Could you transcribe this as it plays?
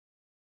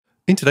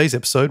In today's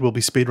episode, we'll be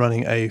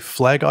speedrunning a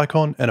flag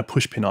icon and a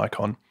pushpin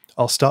icon.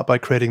 I'll start by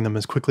creating them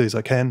as quickly as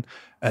I can,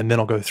 and then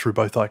I'll go through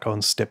both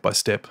icons step by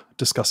step,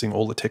 discussing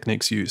all the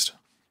techniques used.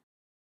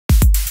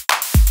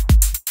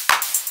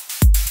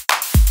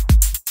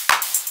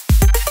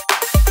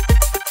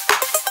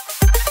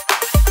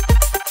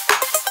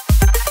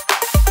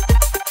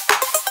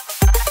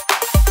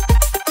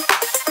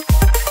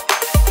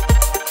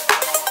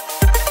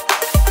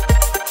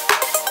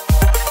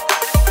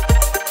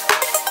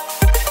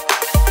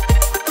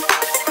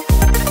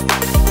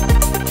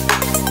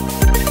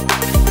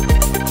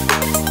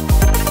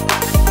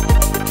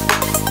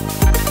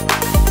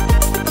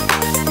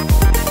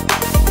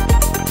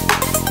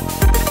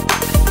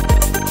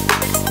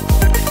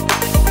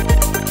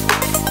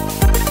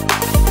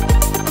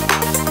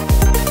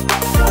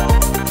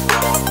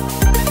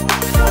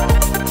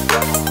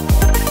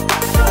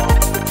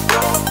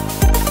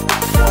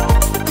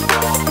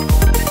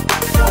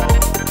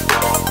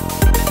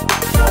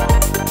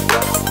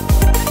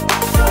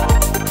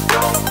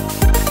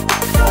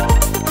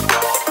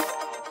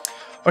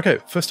 Okay,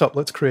 first up,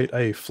 let's create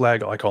a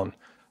flag icon.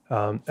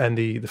 And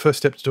the first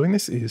step to doing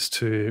this is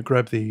to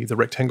grab the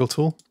rectangle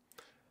tool.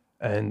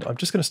 And I'm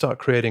just going to start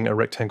creating a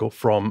rectangle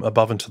from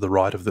above and to the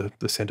right of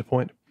the center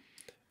point.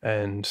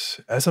 And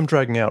as I'm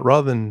dragging out,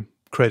 rather than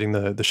creating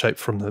the shape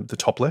from the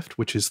top left,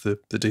 which is the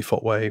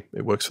default way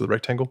it works for the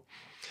rectangle,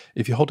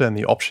 if you hold down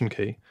the Option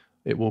key,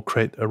 it will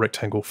create a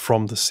rectangle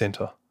from the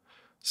center.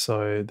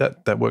 So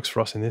that works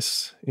for us in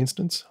this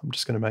instance. I'm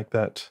just going to make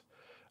that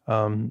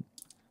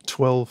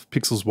 12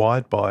 pixels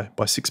wide by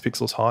 6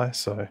 pixels high.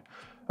 So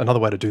another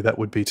way to do that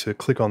would be to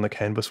click on the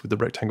canvas with the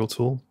rectangle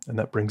tool, and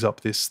that brings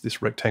up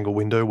this rectangle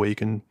window where you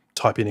can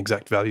type in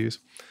exact values.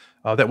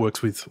 That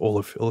works with all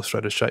of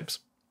Illustrator's shapes.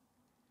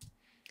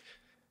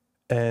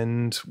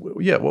 And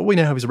yeah, what we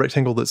now have is a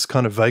rectangle that's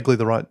kind of vaguely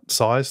the right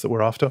size that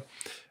we're after,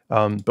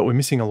 but we're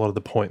missing a lot of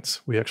the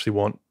points. We actually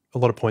want a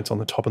lot of points on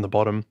the top and the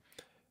bottom,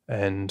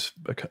 and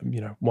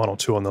one or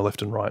two on the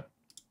left and right.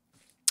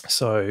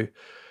 So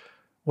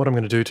what I'm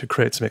going to do to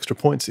create some extra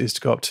points is to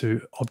go up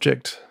to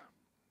Object,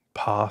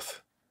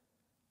 Path,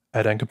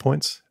 Add Anchor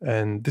Points,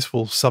 and this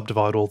will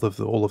subdivide all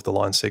of the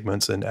line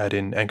segments and add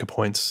in anchor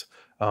points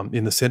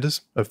in the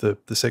centers of the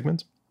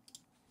segments.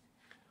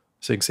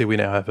 So you can see we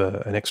now have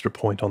an extra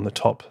point on the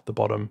top, the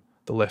bottom,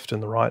 the left,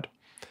 and the right.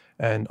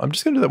 And I'm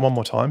just going to do that one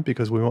more time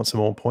because we want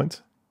some more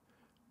points.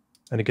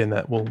 And again,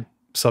 that will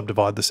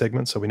subdivide the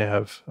segments, so we now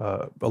have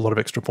a lot of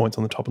extra points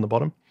on the top and the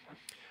bottom.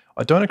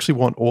 I don't actually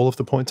want all of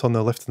the points on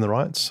the left and the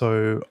right,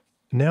 so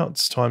now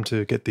it's time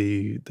to get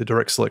the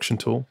direct selection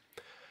tool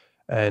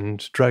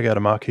and drag out a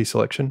marquee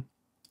selection.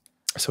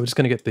 So we're just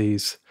going to get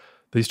these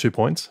 2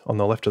 points on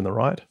the left and the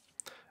right,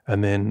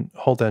 and then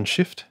hold down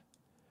Shift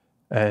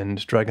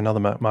and drag another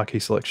marquee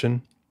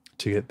selection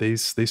to get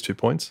these 2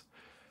 points.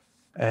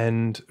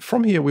 And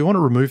from here, we want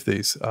to remove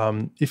these.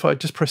 If I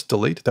just press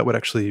Delete, that would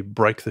actually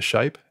break the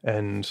shape,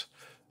 and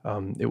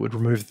it would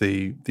remove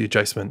the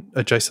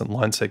adjacent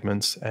line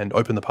segments and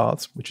open the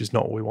paths, which is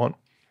not what we want.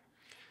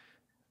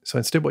 So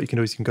instead what you can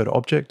do is you can go to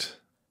Object,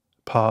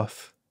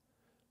 Path,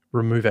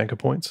 Remove Anchor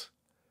Points,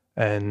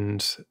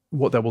 and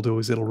what that will do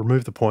is it'll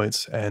remove the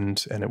points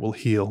and it will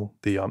heal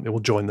it will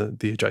join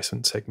the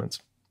adjacent segments.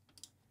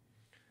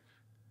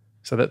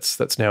 So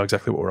that's now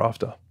exactly what we're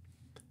after.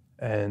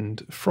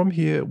 And from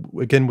here,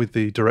 again with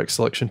the direct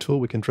selection tool,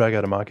 we can drag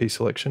out a marquee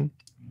selection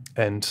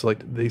and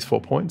select these 4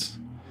 points,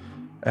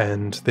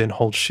 and then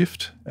hold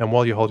Shift, and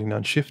while you're holding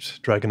down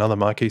Shift, drag another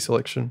marquee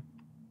selection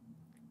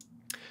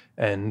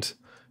and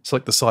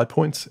select the side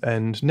points.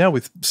 And now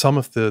with some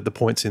of the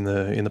points in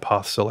the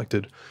path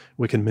selected,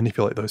 we can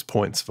manipulate those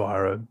points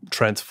via a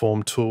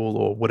transform tool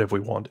or whatever we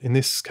want. In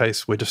this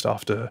case, I'm just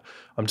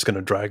going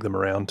to drag them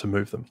around to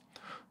move them.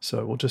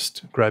 So we'll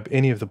just grab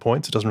any of the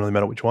points, it doesn't really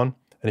matter which one,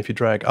 and if you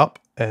drag up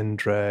and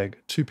drag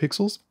 2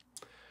 pixels,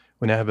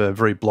 we now have a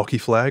very blocky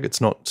flag.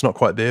 It's not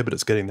quite there, but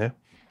it's getting there.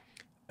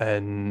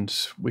 And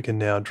we can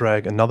now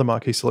drag another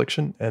marquee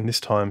selection, and this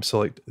time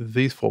select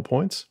these 4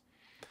 points.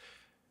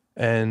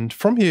 And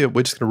from here,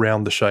 we're just going to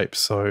round the shape.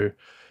 So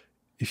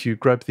if you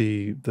grab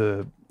the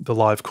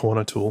live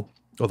corner tool,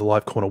 or the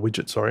live corner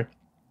widget, sorry,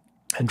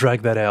 and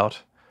drag that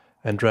out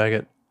and drag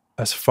it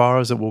as far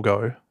as it will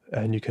go,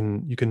 and you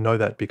can know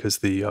that because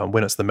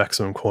when it's the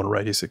maximum corner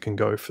radius it can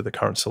go for the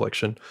current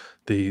selection,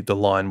 the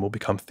line will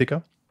become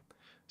thicker.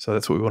 So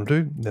that's what we want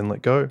to do. Then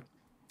let go.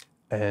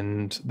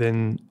 And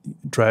then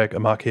drag a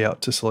marquee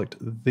out to select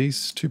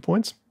these 2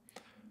 points,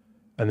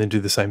 and then do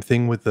the same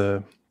thing with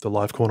the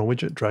live corner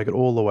widget, drag it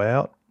all the way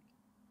out.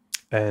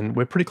 And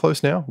we're pretty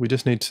close now. We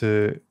just need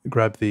to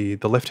grab the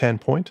left-hand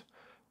point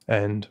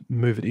and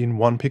move it in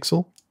 1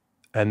 pixel,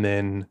 and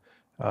then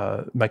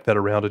make that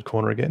a rounded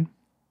corner again.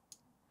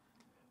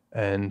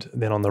 And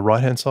then on the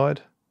right-hand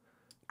side,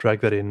 drag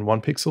that in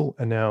 1 pixel,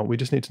 and now we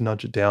just need to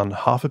nudge it down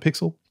half a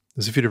pixel.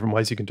 There's a few different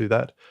ways you can do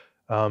that.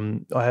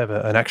 I have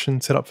an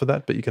action set up for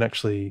that, but you can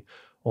actually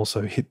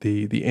also hit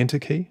the Enter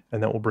key,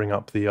 and that will bring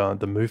up the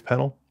Move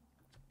panel.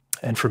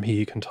 And from here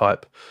you can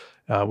type,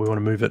 we want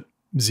to move it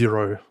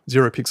zero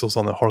pixels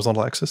on the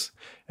horizontal axis,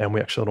 and we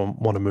actually don't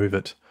want to move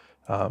it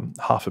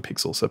half a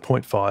pixel, so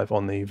 0.5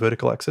 on the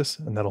vertical axis,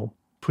 and that'll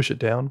push it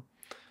down.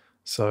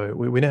 So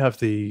we now have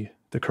the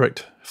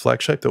correct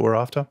flag shape that we're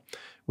after.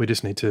 We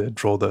just need to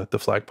draw the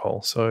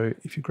flagpole. So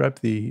if you grab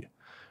the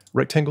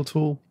rectangle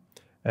tool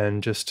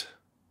and just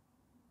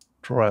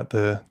draw out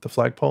the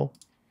flagpole,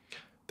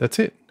 that's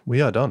it.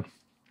 We are done.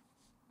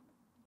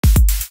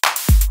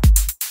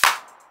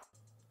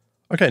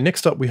 Okay,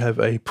 next up we have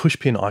a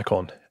pushpin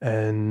icon,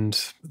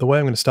 and the way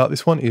I'm going to start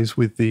this one is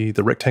with the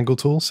rectangle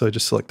tool. So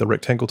just select the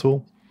rectangle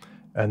tool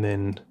and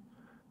then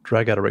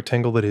drag out a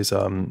rectangle that is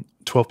 12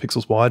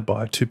 pixels wide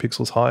by 2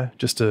 pixels high,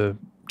 just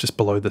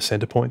below the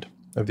center point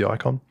of the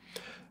icon.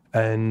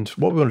 And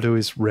what we want to do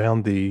is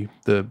round the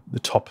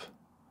top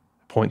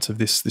points of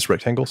this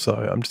rectangle. So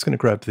I'm just going to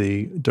grab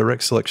the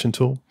direct selection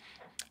tool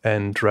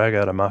and drag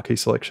out a marquee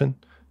selection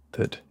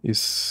that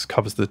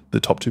covers the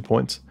top 2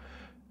 points.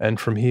 And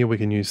from here we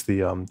can use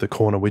the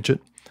corner widget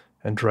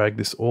and drag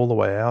this all the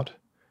way out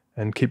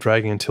and keep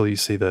dragging until you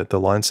see the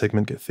line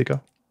segment get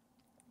thicker.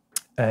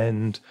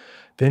 And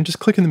then just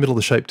click in the middle of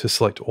the shape to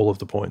select all of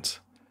the points.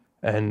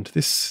 And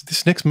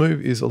this next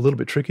move is a little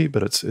bit tricky,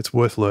 but it's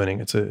worth learning.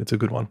 It's a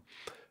good one.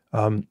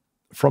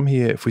 From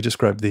here, if we just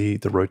grab the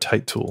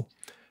rotate tool,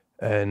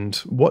 and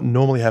what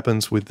normally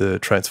happens with the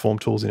transform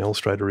tools in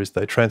Illustrator is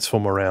they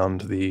transform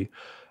around the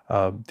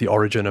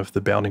origin of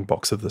the bounding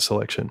box of the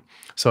selection.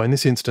 So in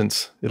this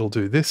instance, it'll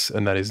do this,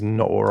 and that is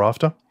not what we're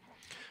after.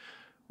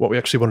 What we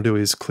actually want to do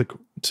is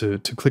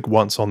click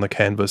once on the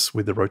canvas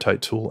with the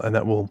rotate tool, and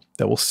that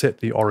will set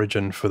the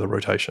origin for the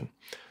rotation.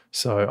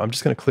 So I'm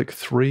just going to click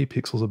 3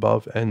 pixels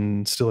above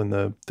and still in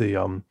the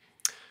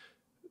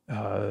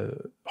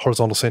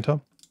horizontal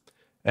center.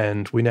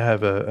 And we now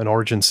have an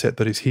origin set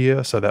that is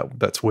here, so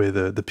that's where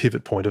the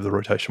pivot point of the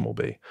rotation will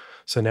be.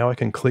 So now I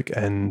can click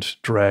and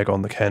drag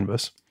on the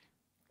canvas,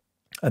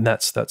 and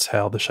that's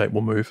how the shape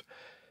will move.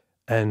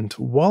 And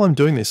while I'm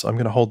doing this, I'm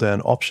going to hold down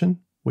Option,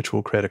 which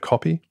will create a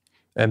copy,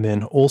 and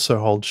then also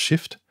hold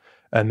Shift,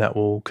 and that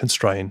will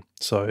constrain.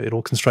 So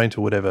it'll constrain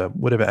to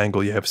whatever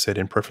angle you have set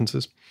in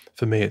preferences.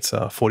 For me, it's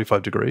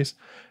 45 degrees,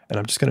 and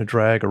I'm just going to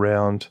drag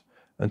around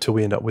until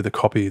we end up with a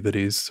copy that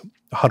is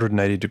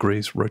 180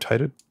 degrees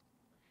rotated.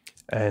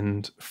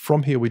 And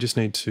from here, we just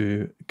need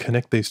to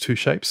connect these 2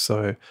 shapes.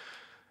 So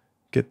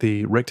get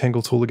the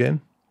rectangle tool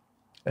again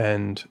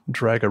and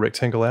drag a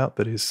rectangle out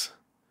that is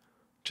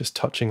just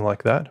touching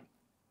like that.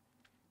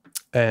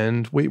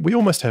 And we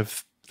almost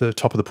have the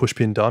top of the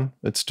pushpin done.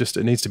 It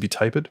needs to be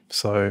tapered.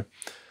 So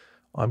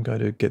I'm going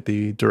to get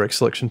the direct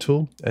selection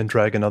tool and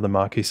drag another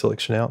marquee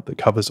selection out that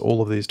covers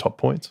all of these top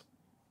points.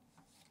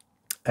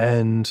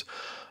 And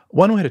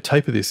one way to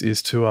taper this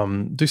is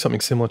to do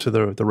something similar to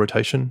the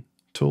rotation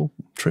tool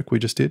trick we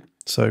just did.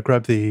 So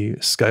grab the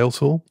scale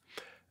tool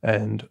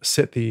and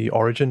set the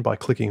origin by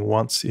clicking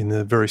once in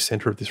the very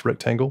center of this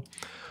rectangle.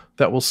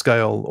 That will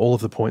scale all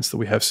of the points that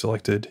we have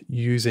selected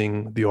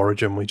using the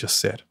origin we just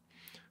set.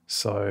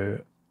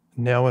 So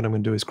now what I'm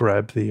going to do is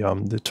grab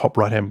the top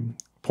right hand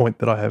point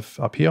that I have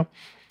up here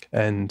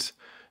and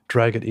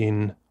drag it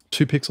in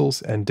 2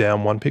 pixels and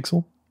down 1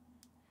 pixel.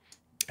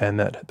 And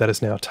that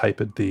has now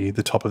tapered the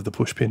top of the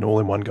pushpin all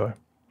in one go.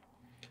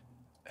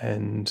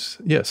 And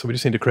yeah, so we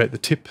just need to create the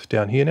tip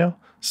down here now.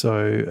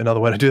 So another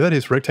way to do that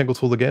is rectangle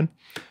tool again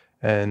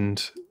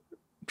and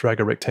drag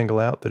a rectangle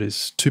out that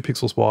is 2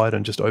 pixels wide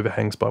and just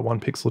overhangs by 1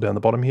 pixel down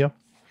the bottom here.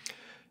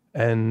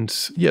 And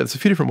yeah, there's a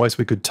few different ways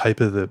we could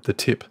taper the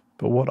tip,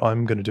 but what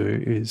I'm going to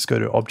do is go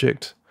to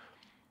Object,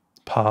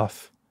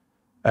 Path,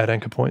 Add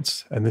Anchor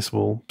Points, and this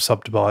will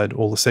subdivide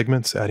all the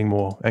segments, adding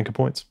more anchor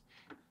points.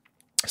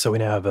 So we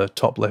now have a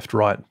top, left,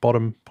 right,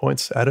 bottom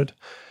points added.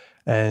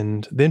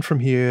 And then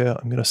from here,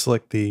 I'm going to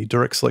select the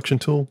direct selection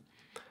tool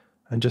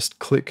and just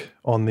click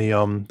on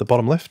the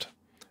bottom left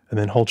and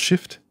then hold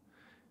Shift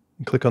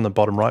and click on the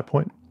bottom right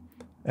point.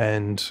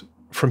 And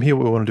from here,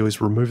 what we want to do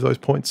is remove those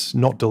points,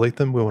 not delete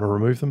them. We want to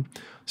remove them.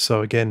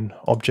 So again,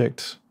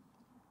 Object,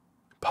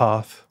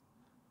 Path,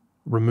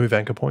 Remove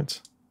Anchor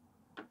Points.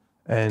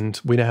 And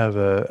we now have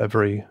a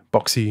very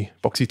boxy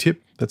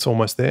tip that's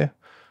almost there.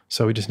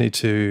 So we just need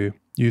to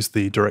use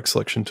the direct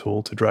selection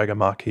tool to drag a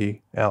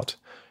marquee out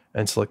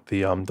and select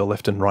the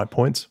left and right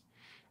points.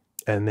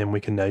 And then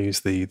we can now use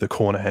the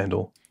corner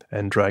handle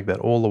and drag that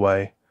all the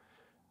way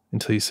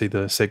until you see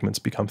the segments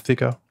become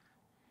thicker.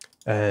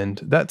 And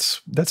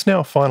that's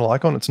now a final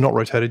icon. It's not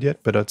rotated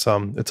yet, but it's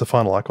a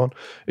final icon.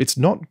 It's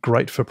not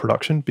great for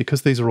production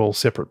because these are all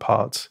separate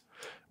parts.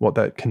 What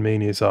that can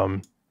mean is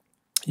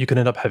you can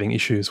end up having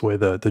issues where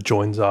the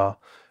joins are.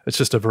 It's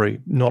just a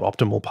very not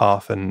optimal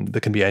path, and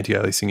there can be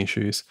anti-aliasing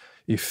issues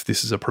if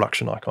this is a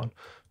production icon.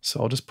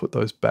 So I'll just put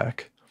those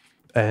back.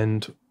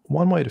 And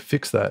one way to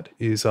fix that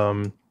is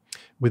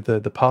with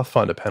the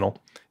Pathfinder panel.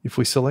 If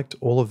we select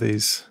all of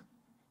these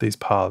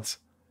paths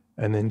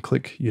and then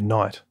click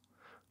Unite,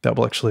 that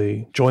will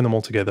actually join them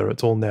all together.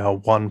 It's all now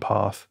one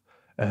path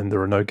and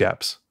there are no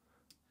gaps.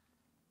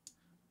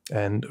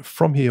 And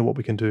from here, what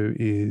we can do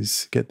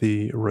is get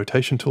the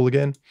rotation tool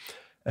again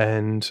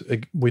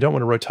And we don't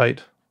want to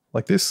rotate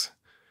like this.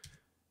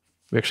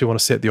 We actually want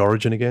to set the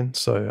origin again.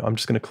 So I'm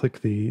just going to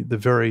click the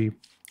very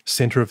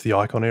center of the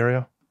icon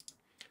area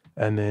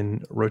and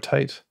then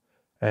rotate.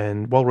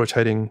 And while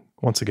rotating,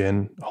 once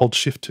again, hold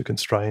Shift to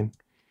constrain.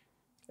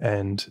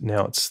 And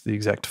now it's the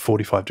exact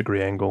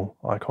 45-degree angle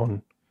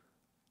icon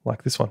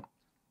like this one.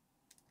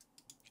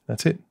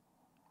 That's it.